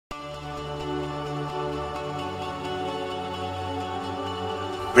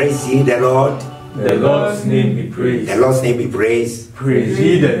Praise ye the Lord. The Lord's name be praised. The Lord's name be praised. Praise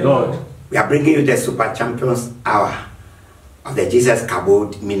ye the Lord. We are bringing you the Super Champions Hour of the Jesus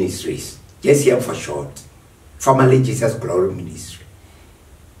Cabot Ministries. JCM for short. Formerly Jesus Glory Ministry.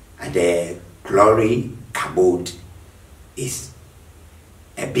 And the Glory Cabot is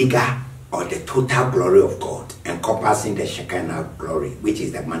a bigger or the total glory of God, encompassing the Shekinah glory, which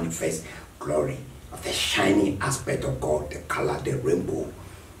is the manifest glory of the shining aspect of God, the color, the rainbow.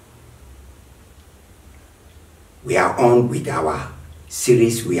 We are on with our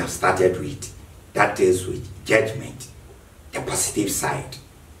series we have started with, that deals with judgment, the positive side.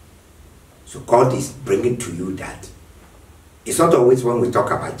 So God is bringing to you that it's not always when we talk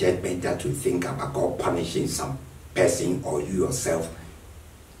about judgment that we think about God punishing some person or you yourself,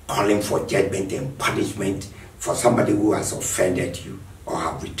 calling for judgment and punishment for somebody who has offended you or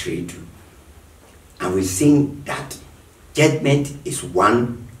have betrayed you. And we've seen that judgment is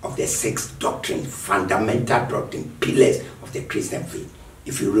one of the 6 doctrines, fundamental doctrine, pillars of the Christian faith.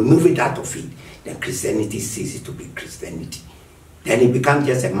 If you remove it out of it, then Christianity ceases to be Christianity. Then it becomes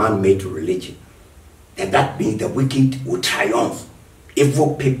just a man-made religion. And that means the wicked will triumph.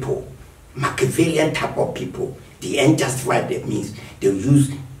 Evil people, Machiavellian type of people, the unjustified, that means they'll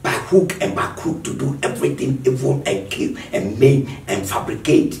use by hook and by crook to do everything evil and kill and maim and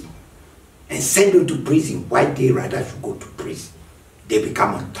fabricate and send you to prison. Why they rather should go to prison? They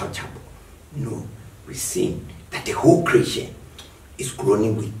become untouchable. No, we see that the whole creation is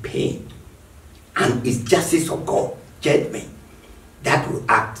groaning with pain, and it's justice of God, judgment, that will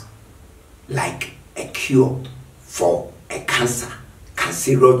act like a cure for a cancer,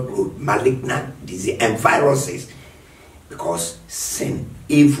 cancerous growth, malignant disease, and viruses, because sin,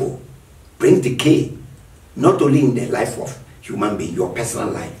 evil, brings decay, not only in the life of human being, your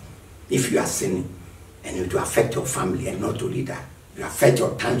personal life. If you are sinning, and it will affect your family, and not only that, you affect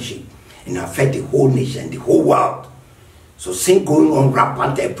your township, and you affect the whole nation, the whole world. So sin going on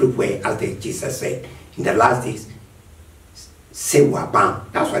rampant everywhere, as Jesus said, in the last days, sin will abound.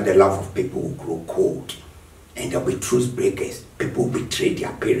 That's why the love of people will grow cold, and there will be truth breakers. People will betray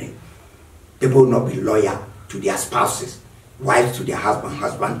their parents. People will not be loyal to their spouses, wives to their husband,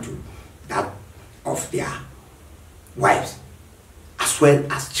 husband to that of their wives, as well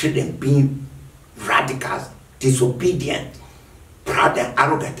as children being radicals, disobedient, proud and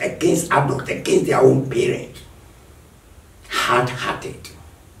arrogant against adults, against their own parents, hard-hearted.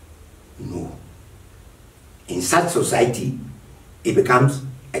 No. In such society, it becomes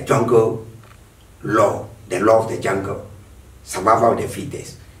a jungle law, the law of the jungle, survival of the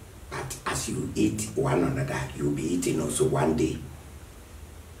fittest. But as you eat one another, you'll be eating also one day.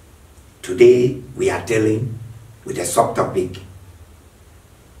 Today, we are dealing with a subtopic,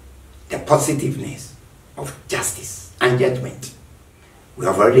 the positiveness of justice and judgment. We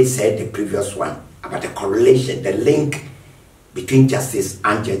have already said the previous one about the correlation, the link between justice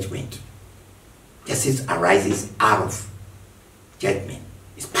and judgment. Justice arises out of judgment.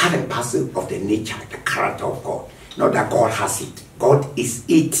 It's part and parcel of the nature, the character of God. Not that God has it. God is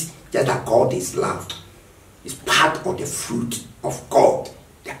it, just that God is love. It's part of the fruit of God,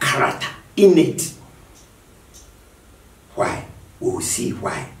 the character in it. Why? We will see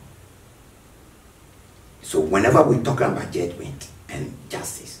why. So whenever we're talking about judgment and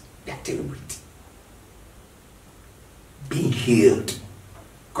justice, they're dealing with being healed,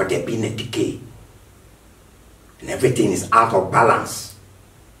 because there's been a decay, and everything is out of balance.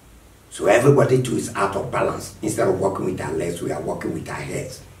 So everybody too is out of balance. Instead of walking with our legs, we are walking with our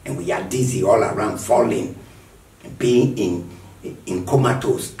heads, and we are dizzy all around, falling, and being in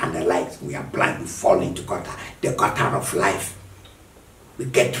comatose and the likes. We are blind, we fall into gutter, the gutter of life. We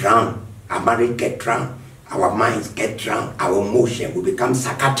get drowned, our marriage get drowned, our minds get drowned, our emotion, we become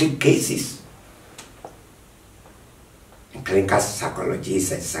psychiatric cases. And clinical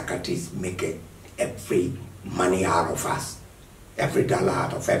psychologists and psychiatrists make it every money out of us, every dollar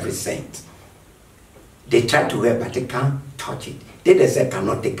out of every cent. They try to help, but they can't touch it. They themselves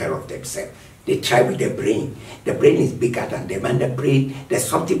cannot take care of themselves. They try with the brain. The brain is bigger than them, and the brain, there's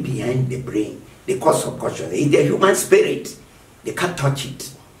something behind the brain. They call subconscious. It's the human spirit. They can't touch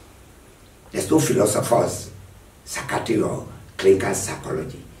it. There's no philosophers, psychiatry or clinical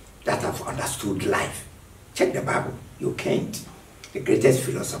psychology that have understood life. Check the Bible. You can't. The greatest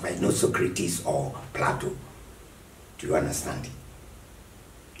philosopher is not Socrates or Plato. Do you understand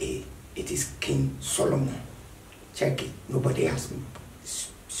it? It is King Solomon. Check it. Nobody has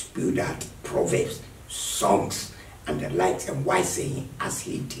spewed out proverbs, songs, and the likes and wise saying as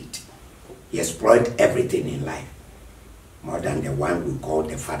he did. He explored everything in life, more than the one we call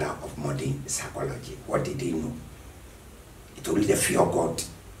the father of modern psychology. What did he know? It only the fear of God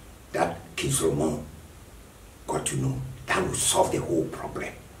that King Solomon got to know. That will solve the whole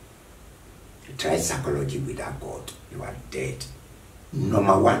problem. You try psychology without God, you are dead.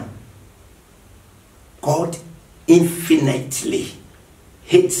 Number one, God infinitely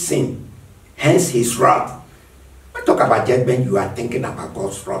hates sin, hence his wrath. When you talk about judgment, you are thinking about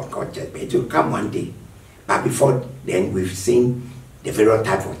God's wrath, God's judgment. It will come one day. But before then, we've seen the various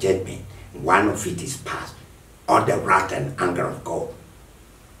type of judgment. One of it is past. All the wrath and anger of God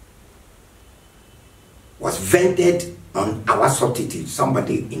was vented on our substitute,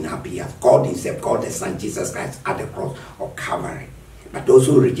 somebody in our behalf. God himself, God the Son, Jesus Christ, at the cross of Calvary. But those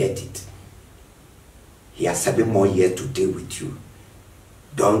who reject it, he has 7 more years to deal with you.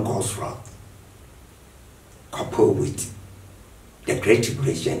 Don't God's wrath, coupled with the great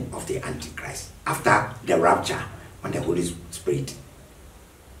tribulation of the Antichrist. After the rapture, when the Holy Spirit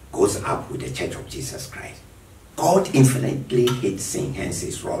goes up with the church of Jesus Christ. God infinitely hates sin, hence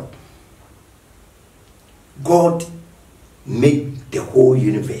his wrath. God made the whole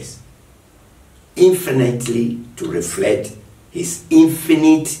universe infinitely to reflect his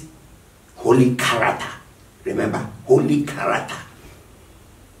infinite holy character. Remember, holy character.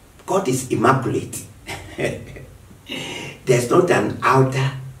 God is immaculate. There's not an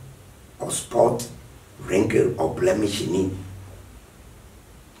outer or spot, wrinkle or blemish in him.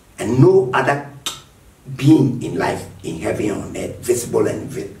 And no other being in life, in heaven or on earth, visible and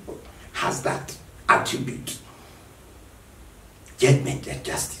invisible, has that attribute. Judgment and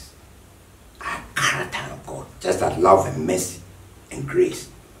justice are character of God, just as love and mercy and grace.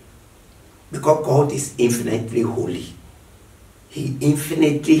 Because God is infinitely holy, he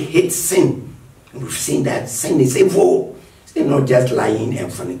infinitely hates sin. And we've seen that sin is evil. It's not just lying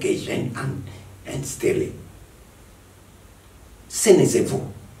and fornication and stealing. Sin is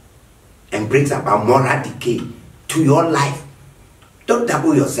evil and brings about moral decay to your life. Don't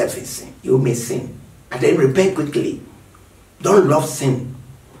double yourself in sin. You may sin, but then repent quickly. Don't love sin.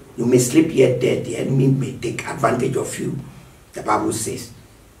 You may sleep yet dead. The enemy may take advantage of you. The Bible says.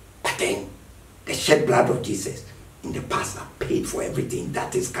 But then the shed blood of Jesus in the past have paid for everything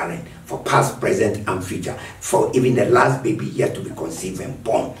that is current, for past, present, and future, for even the last baby yet to be conceived and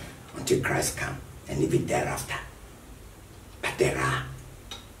born until Christ comes, and even thereafter. But there are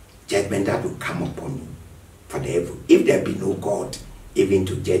judgment that will come upon you for the evil. If there be no God even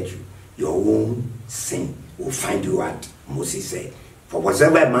to judge you, your own sin will find you out. Moses said, for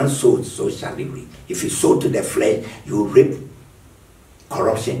whatsoever a man sows, so shall he reap. If you sow to the flesh, you will reap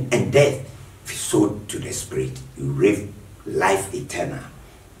corruption and death. If you sow to the spirit, you reap life eternal.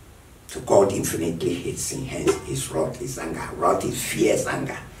 So God infinitely hates sin, hence his wrath, his anger. Wrath is fierce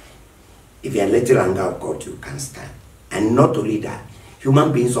anger. If you're a little anger of God, you can't stand. And not only that,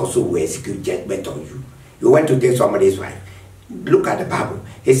 human beings also will execute judgment on you. You went to take somebody's wife. Look at the Bible.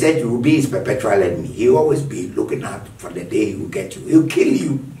 He said you will be his perpetual enemy. He will always be looking out for the day he will get you. He will kill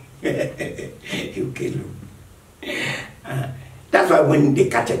you. He will kill you. That's why when they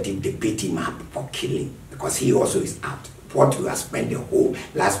catch a thief, they beat him up for killing. Because he also is out. What you have spent the whole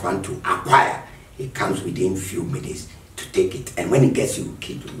last one to acquire, he comes within few minutes to take it. And when he gets you,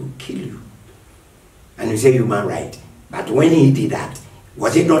 he will kill you. And you say human right. But when he did that,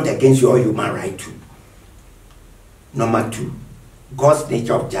 was it not against your human right too? Number 2, God's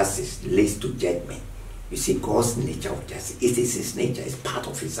nature of justice leads to judgment. You see, God's nature of justice, it is his nature, it's part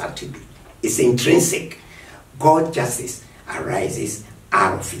of his attribute. It's intrinsic. God's justice arises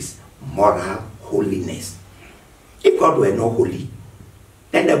out of his moral holiness. If God were not holy,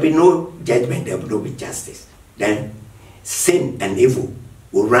 then there will be no judgment, there will be justice. Then sin and evil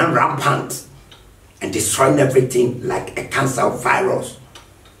will run rampant and destroy everything like a cancer virus.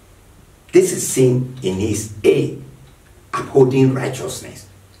 This is seen in his upholding righteousness,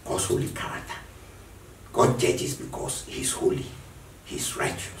 God's holy character. God judges because he's holy, he's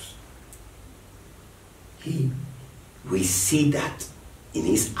righteous. We see that in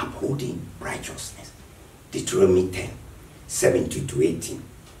his upholding righteousness. Deuteronomy 10, 17 to 18,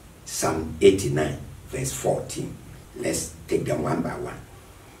 Psalm 89, verse 14. Let's take them one by one.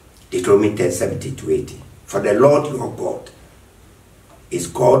 Deuteronomy 10, 17 to 18. For the Lord your God is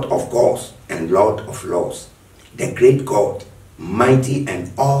God of gods and Lord of lords, the great God, mighty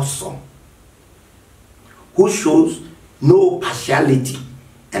and awesome, who shows no partiality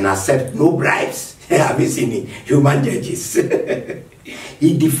and accepts no bribes. Have you seen it? Human judges.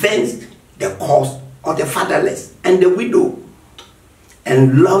 He defends the cause of the fatherless and the widow,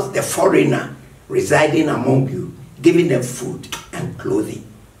 and loves the foreigner residing among you, giving them food and clothing.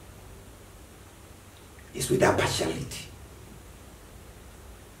 It's without partiality.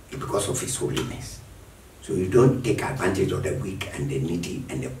 It's because of his holiness. So you don't take advantage of the weak and the needy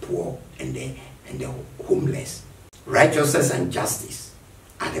and the poor and the homeless. Righteousness and justice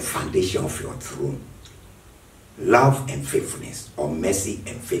are the foundation of your throne. Love and faithfulness, or mercy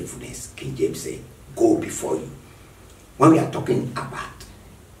and faithfulness, King James said, go before you. When we are talking about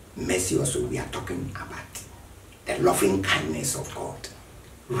mercy also, we are talking about the loving kindness of God.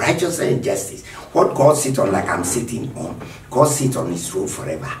 Righteousness and justice. What God sits on, like I'm sitting on, God sits on his throne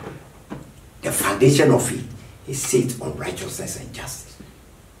forever. The foundation of it, he sits on righteousness and justice.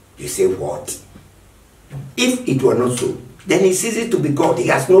 You say what? If it were not so, then he ceases to be God. He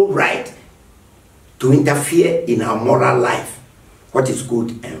has no right to interfere in our moral life. What is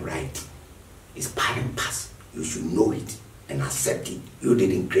good and right is part and parcel. You should know it and accept it. You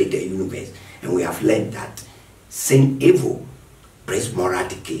didn't create the universe. And we have learned that sin, evil, brings moral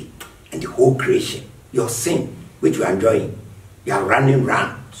decay. And the whole creation, your sin, which you are enjoying, you are running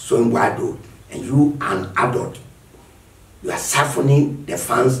around, sowing wild oat, and you are an adult. You are siphoning the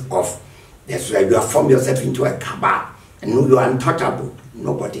funds of this. You have formed yourself into a cabal. And you are untouchable.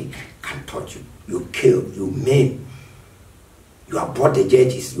 Nobody can touch you. You kill, you maim. You have bought the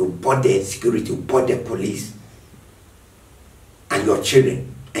judges, you bought the security, you bought the police. And your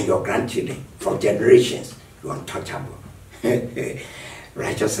children and your grandchildren, for generations, you are untouchable.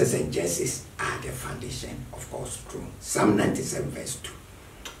 Righteousness and justice are the foundation of God's throne. Psalm 97 verse 2.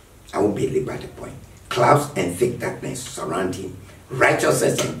 I won't belabor the point. Clouds and thick darkness surround him.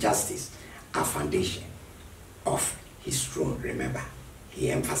 Righteousness and justice are foundation of his throne. Remember, he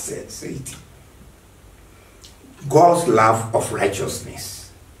emphasized it. God's love of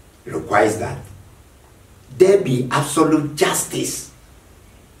righteousness requires that there be absolute justice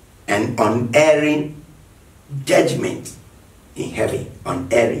and unerring judgment in heaven.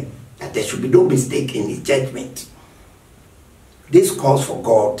 Unerring. That there should be no mistake in his judgment. This calls for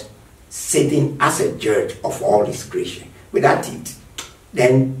God sitting as a judge of all his creation. Without it,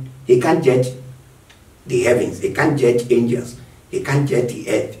 then he can't judge the heavens, he can't judge angels, he can't judge the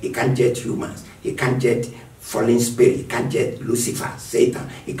earth, he can't judge humans, he can't judge fallen spirit, he can't judge Lucifer, Satan,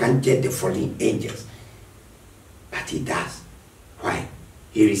 he can't judge the fallen angels. But he does. Why?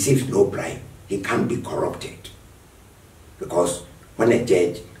 He receives no bribe. He can't be corrupted. Because when a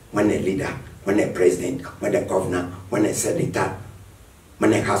judge, when a leader, when a president, when a governor, when a senator,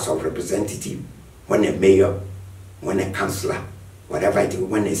 when a House of Representatives, when a mayor, when a councillor, whatever it is,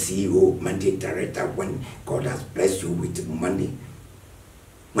 when a CEO, managing director, when God has blessed you with money,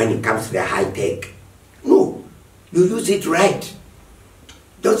 when it comes to the high tech, no, you use it right.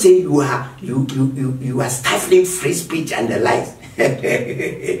 Don't say you are stifling free speech and the likes.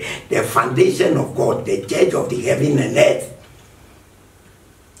 The foundation of God, the judge of the heaven and earth,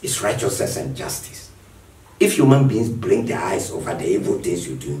 is righteousness and justice. If human beings blink their eyes over the evil things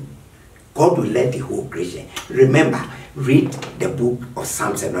you do, God will let the whole creation. Remember, read the book of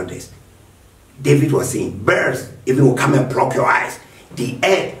Psalms and others. David was saying, birds even will come and pluck your eyes. The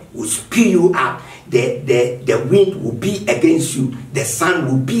earth will spew you out. The wind will be against you. The sun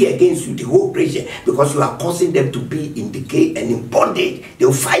will be against you, the whole creation, because you are causing them to be in decay and in bondage. They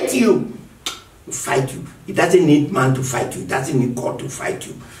will fight you. Fight you. It doesn't need man to fight you. It doesn't need God to fight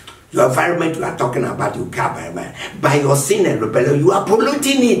you. Your environment you are talking about, you care by man. By your sin and rebellion, you are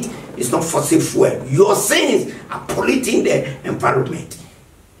polluting it. It's not fossil fuel. Your sins are polluting the environment.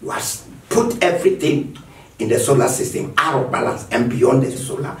 You have put everything in the solar system out of balance and beyond the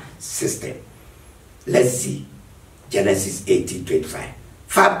solar system. Let's see Genesis 18:25.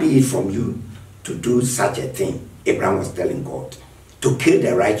 Far be it from you to do such a thing, Abraham was telling God, to kill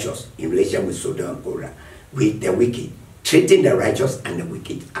the righteous in relation with Sodom and Gomorrah, with the wicked, treating the righteous and the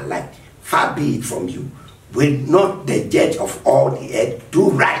wicked alike. Far be it from you. Will not the judge of all the earth do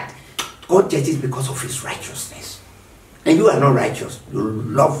right? God judges because of his righteousness. And you are not righteous. You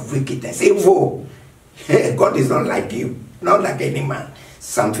love wickedness, evil. God is not like you, not like any man.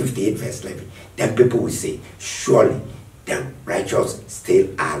 Psalm 58 verse 11. Then people will say, surely the righteous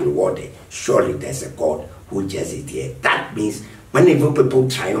still are rewarded. Surely there's a God who judges the earth. That means when evil people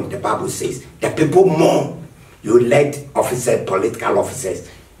triumph, the Bible says, the people mourn. You elect officers, political officers,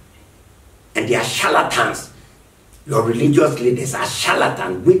 and they are charlatans. Your religious leaders are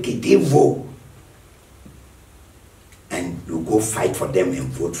charlatans, wicked, evil. And you go fight for them and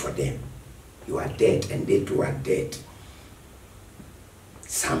vote for them. You are dead, and they too are dead.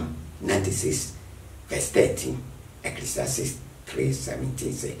 Psalm 96, verse 13, Ecclesiastes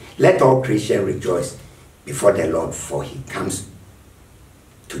 3:17 says, let all creation rejoice before the Lord, for he comes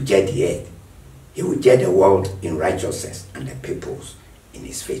to judge the earth. He will judge the world in righteousness and the peoples in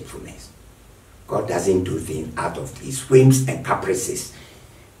his faithfulness. God doesn't do things out of his whims and caprices.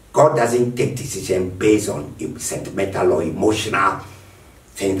 God God doesn't take decision based on sentimental or emotional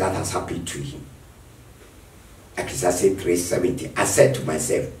things that has happened to him. Ecclesiastes 3:17. I said to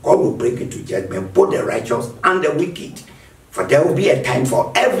myself, God will bring into judgment both the righteous and the wicked. For there will be a time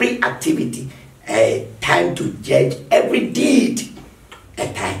for every activity, a time to judge every deed.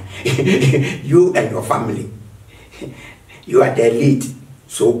 A time. You and your family. You are the elite,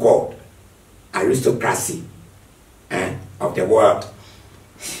 so-called aristocracy of the world.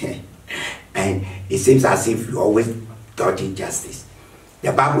 And it seems as if you always dodging justice.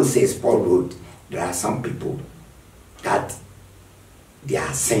 The Bible says, Paul wrote, there are some people that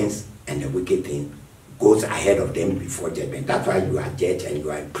their sins and the wicked thing goes ahead of them before judgment. That's why you are judged and you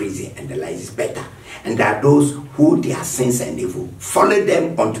are in prison and the life is better. And there are those who their sins and evil follow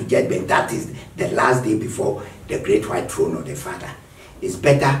them onto judgment. That is the last day before the great white throne of the Father. It's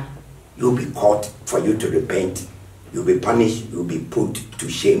better you'll be caught for you to repent. You'll be punished. You'll be put to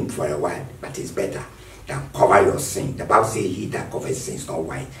shame for a while. But it's better than cover your sin. The Bible says he that covers sin is not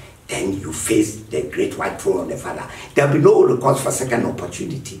white. Then you face the great white throne of the Father. There'll be no recourse for second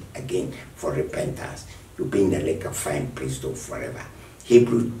opportunity again for repentance. You'll be in the lake of fire and brimstone forever.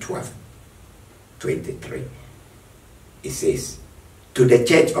 Hebrews 12:23. It says, to the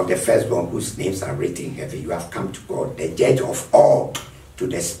church of the firstborn whose names are written in heaven, you have come to God, the judge of all, to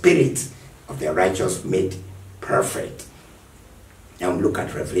the spirit of the righteous made perfect. Now look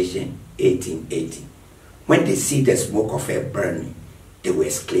at Revelation 18:18. When they see the smoke of hell burning, they will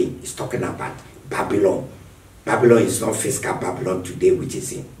exclaim. It's talking about Babylon. Babylon is not physical Babylon today, which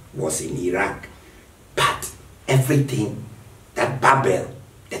was in Iraq. But everything that Babel,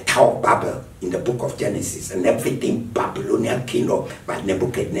 the Tower of Babel in the book of Genesis, and everything Babylonian kingdom by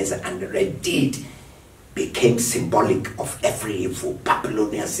Nebuchadnezzar and the Red did became symbolic of every evil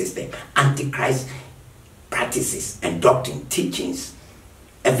Babylonian system, Antichrist practices and doctrine, teachings.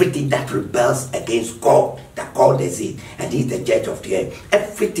 Everything that rebels against God, that God is it, and He's the judge of the earth.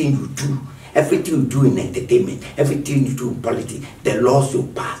 Everything you do in entertainment, everything you do in politics, the laws you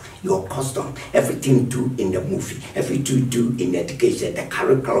pass, your custom, everything you do in the movie, everything you do in education, the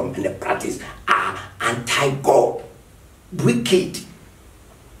curriculum and the practice are anti-God, wicked.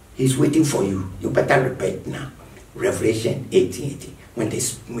 He's waiting for you. You better repent now. Revelation 18:18. When they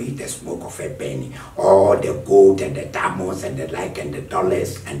smell the smoke of a burning, all the gold and the diamonds and the like and the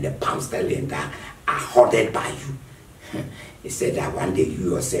dollars and the pound sterling that are hoarded by you. He said that one day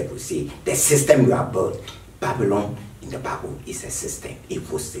you yourself will see the system you have built. Babylon in the Bible is a system,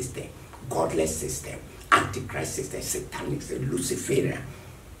 evil system, godless system, antichrist system, satanic system, Luciferian.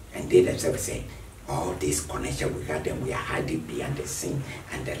 And they themselves say, all this connection we got them, we are hiding behind the sin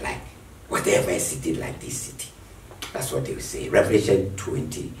and the like. Whatever a city like this city. That's what they will say. Revelation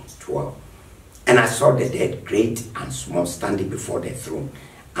 20:12. And I saw the dead, great and small, standing before the throne,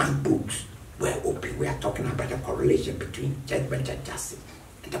 and books were open. We are talking about the correlation between judgment and justice,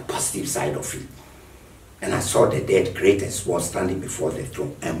 and the positive side of it. And I saw the dead, great and small, standing before the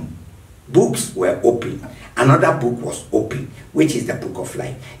throne, and books were open. Another book was open, which is the book of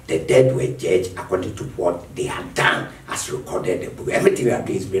life. The dead were judged according to what they had done, as recorded in the book. Everything we are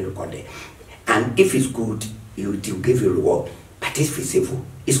doing is being recorded. And if it's good, it will give you reward. But if it's evil,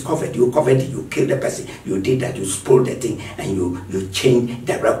 it's covered. You covered it, you killed the person, you did that, you spoiled the thing, and you change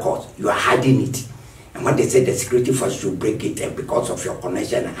the records. You are hiding it. And when they say the security force should break it, and because of your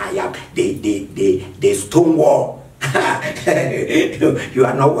connection and high, they stonewall. You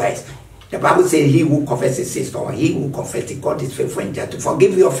are not wise. The Bible says, he who confesses his sin, or he who confesses God is faithful and just to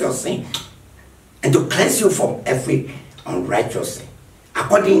forgive you of your sin and to cleanse you from every unrighteousness,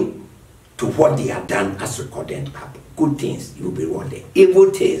 according to what they have done as recorded in the Bible. Good things, you will be rewarded.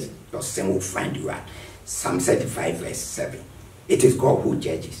 Evil things, your sin will find you out. Psalm 35:7. It is God who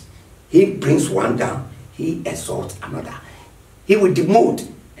judges. He brings one down, he exalts another. He will demote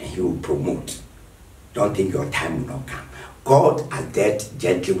and he will promote. Don't think your time will not come. God has dealt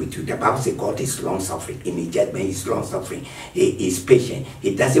gently with you. The Bible says God is long-suffering. In his judgment, he is long-suffering. He is patient.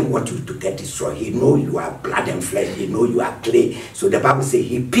 He doesn't want you to get destroyed. He knows you are blood and flesh. He knows you are clay. So the Bible says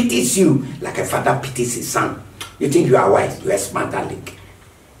he pities you like a father pities his son. You think you are wise. You are smart aleck.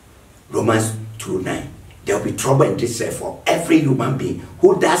 Romans 2:9. There will be trouble and distress for every human being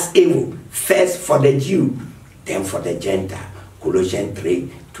who does evil. First for the Jew, then for the Gentile. Colossians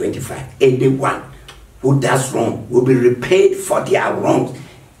 3:25. Anyone who does wrong will be repaid for their wrongs.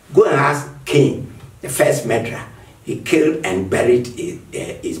 Go and ask Cain, the first murderer. He killed and buried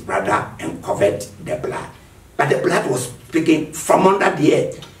his brother and covered the blood. But the blood was speaking from under the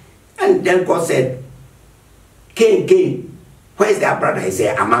earth. And then God said, Cain, where's their brother? He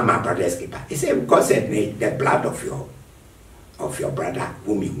said, I'm my brother's keeper. He said, God said, the blood of of your brother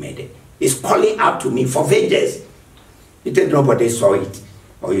whom you murdered is calling out to me for vengeance. You think nobody saw it,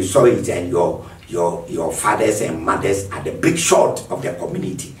 or you saw it and your fathers and mothers are the big shot of the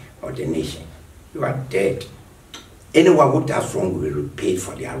community or the nation. You are dead. Anyone who does wrong will be paid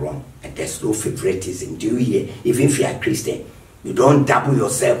for their wrong, and there's no favoritism. Do you hear? Even if you are Christian, you don't double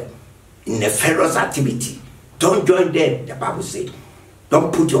yourself in a ferocious activity. Don't join them. The Bible says,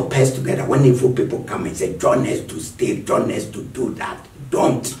 don't put your pairs together when evil people come and say, join us to steal, join us to do that.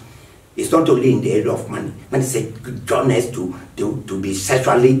 Don't. It's not only in the area of money. When they say, join us to be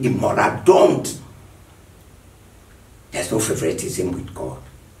sexually immoral, don't. There's no favoritism with God.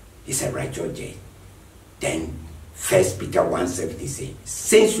 He's a righteous judge. Then 1 Peter 1:17 says,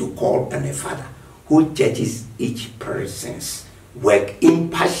 since you call on a Father who judges each person's work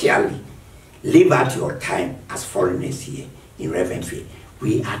impartially, live out your time as foreigners here in reverent faith.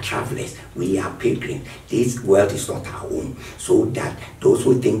 We are travelers, we are pilgrims. This world is not our own. So that those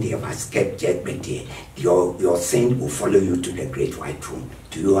who think they have escaped judgment here, your sin will follow you to the great white throne.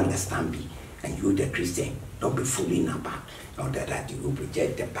 Do you understand me? And you, the Christian, don't be fooling about. Not that you will be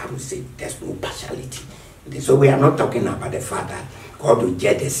judged. The Bible says there's no partiality. So we are not talking about the fact that God will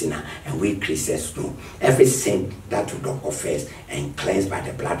judge the sinner and we Christians know. Every sin that you don't confess and cleanse by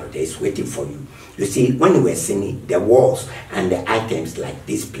the blood of Jesus is waiting for you. You see, when we were sinning, the walls and the items like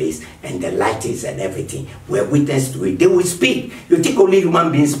this place and the lightings and everything were witness to it. They will speak. You think only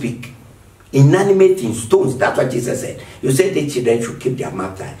human beings speak? Inanimate things, stones. That's what Jesus said. You said the children should keep their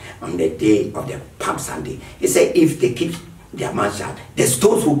mouth on the day of the Palm Sunday. He said if they keep their mouth shut, the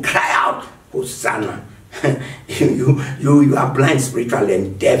stones will cry out, Hosanna. you are blind spiritually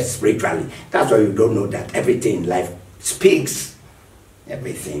and deaf spiritually. That's why you don't know that everything in life speaks.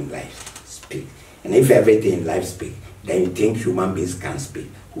 Everything in life speaks. And if everything in life speaks, then you think human beings can't speak,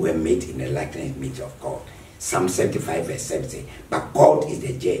 who are made in the likeness and image of God. Psalm 75 verse 7 says, but God is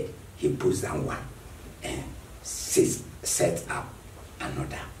the judge. He puts down one and sets up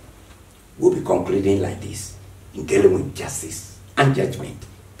another. We'll be concluding like this in dealing with justice and judgment,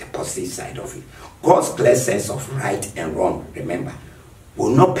 the positive side of it. God's clear sense of right and wrong, remember, will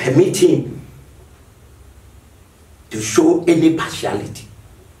not permit him to show any partiality.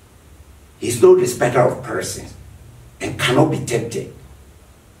 He's no respecter of persons and cannot be tempted,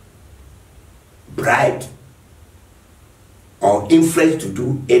 bribed, or influenced to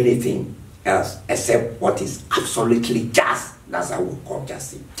do anything else except what is absolutely just. That's how we call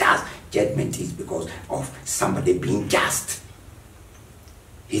justice. Just judgment is because of somebody being just.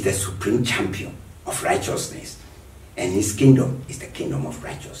 He's the supreme champion of righteousness, and his kingdom is the kingdom of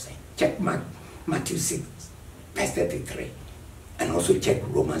righteousness. Check Matthew 6 verse 33, and also check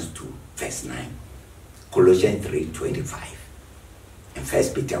Romans 2 verse 9, Colossians 3:25, and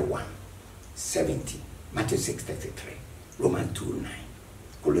 1 Peter 1:17, Matthew 6:33, Romans 2:9,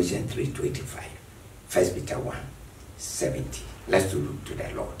 Colossians 3:25, 1 Peter 1:17. Let's look to the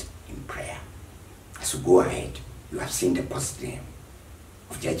Lord in prayer. As we go ahead, you have seen the positive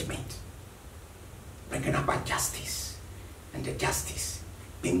of judgment, bringing about justice, and the justice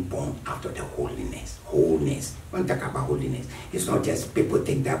being born out of the holiness. Wholeness. When we talk about holiness, it's not just people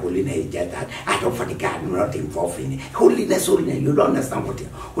think that holiness is just that I don't forget, I'm not involved in it. Holiness, you don't understand what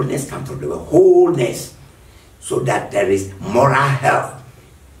holiness comes from the word wholeness. So that there is moral health,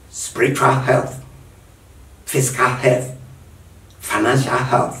 spiritual health, physical health, financial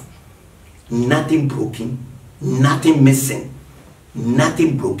health, nothing broken, nothing missing,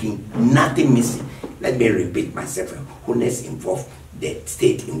 nothing broken, nothing missing. Let me repeat myself. Wholeness involves the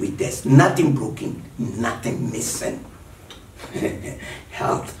state in which there's nothing broken, nothing missing.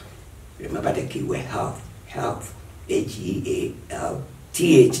 Health. Remember the key word health. Health. H-E-A-L-T-H.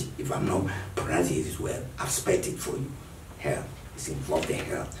 If I'm not pronouncing it well, I've spelled it for you. Health. It's involved the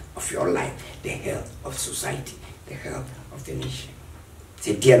health of your life, the health of society, the health of the nation.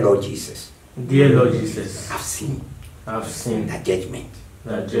 Say, dear Lord Jesus. Dear Lord Jesus. I've seen that judgment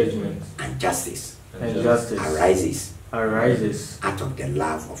and justice arises out of the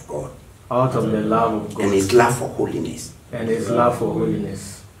love of God, and his love for holiness,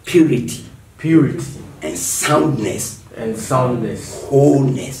 purity and soundness,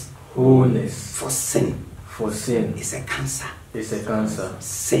 wholeness. For sin is a cancer.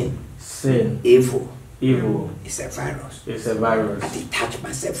 Sin, evil is a virus. I detach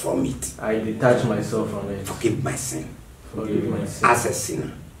myself from it. Forgive my sin. As a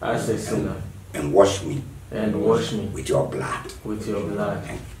sinner. And wash me with your blood.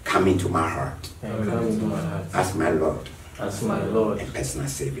 And come into my heart. As my Lord. And personal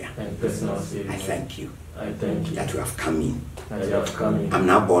Savior. I thank you. That you have come in. I'm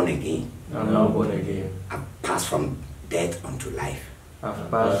now born again. I've passed from death unto life.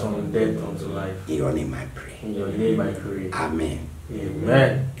 I've passed from death unto life. In your name I pray. In your name I pray. Amen.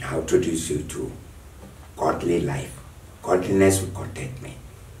 Amen. I'll introduce you to godly life. Godliness with contentment.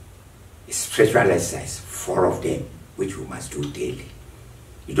 It's spiritual exercise, 4 of them, which we must do daily.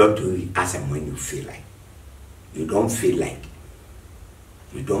 You don't do it as and when you feel like. You don't feel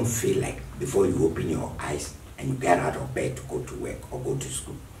like before you open your eyes and you get out of bed to go to work or go to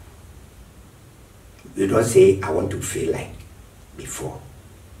school. You don't say, I want to feel like before.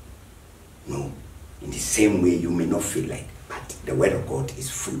 No. In the same way, you may not feel like, but the word of God is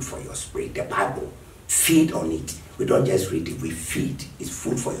food for your spirit. The Bible, feed on it. We don't just read it, we feed. It's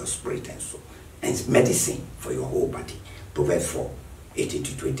food for your spirit and soul. And it's medicine for your whole body. Proverbs 4,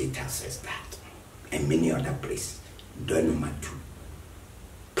 18-20 tells us that. And many other places. Number 2.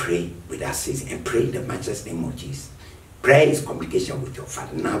 Pray without ceasing and pray in the matchless name of Jesus. Prayer is communication with your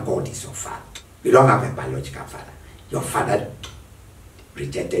Father. Now God is your Father. You don't have a biological father. Your father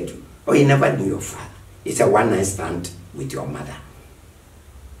rejected you. Or he never knew your father. It's a one-night stand with your mother.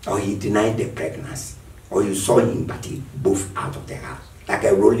 Or he denied the pregnancy. Or you saw him but he moved out of the house. Like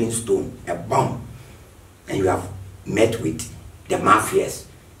a rolling stone, a bomb. And you have met with the mafias,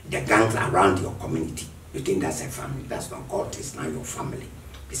 the gangs around your community. You think that's a family. That's not God. It's not your family.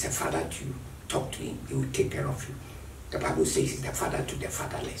 It's a father to you. Talk to him. He will take care of you. The Bible says he's the father to the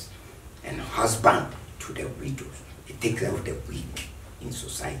fatherless. And husband to the widows. He takes care of the weak in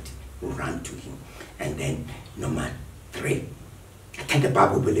society who run to him. And then number 3, I think the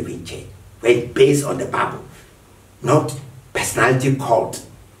Bible believes in church. Where it's based on the Bible. Not personality cult.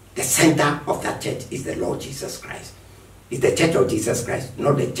 The center of that church is the Lord Jesus Christ. It's the church of Jesus Christ,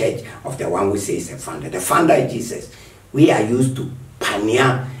 not the church of the one who says a founder. The founder is Jesus. We are used to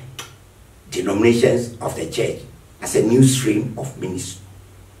pioneer denominations of the church as a new stream of ministry.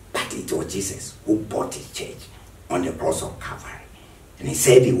 But it was Jesus who bought his church on the cross of Calvary. And he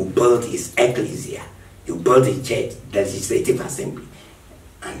said he will build his ecclesia. He will build his church, the legislative assembly.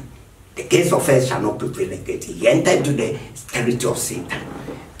 And the gates of hell shall not prevail against it. He entered into the territory of Satan.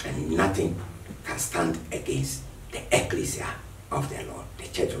 And nothing can stand against the ecclesia of the Lord, the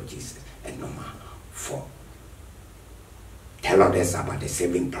church of Jesus. And number 4. Tell others about the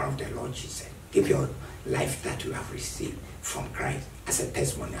saving power of the Lord Jesus. Give your life that you have received from Christ as a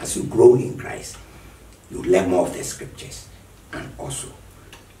testimony. As you grow in Christ, you learn more of the scriptures. And also,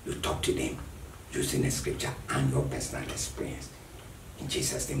 you talk to them using the scripture and your personal experience. In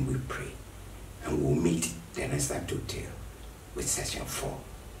Jesus' name we pray. And we'll meet the next time to deal with session 4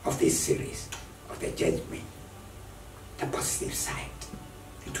 of this series of the judgment, the positive side.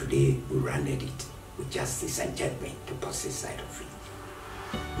 And today we rounded it with justice and judgment, the positive side of it.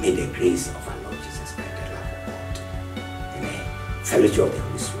 May the grace of our Lord Jesus Christ, the love of God, and the fellowship of the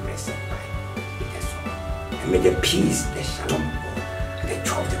Holy Spirit rest and abide with us all. And may the peace, the shalom of God, and the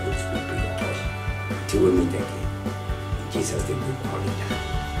joy of the Holy Spirit be your portion until we meet again. In Jesus' name we call it down.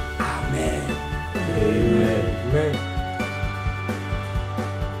 Amen. Amen. Amen.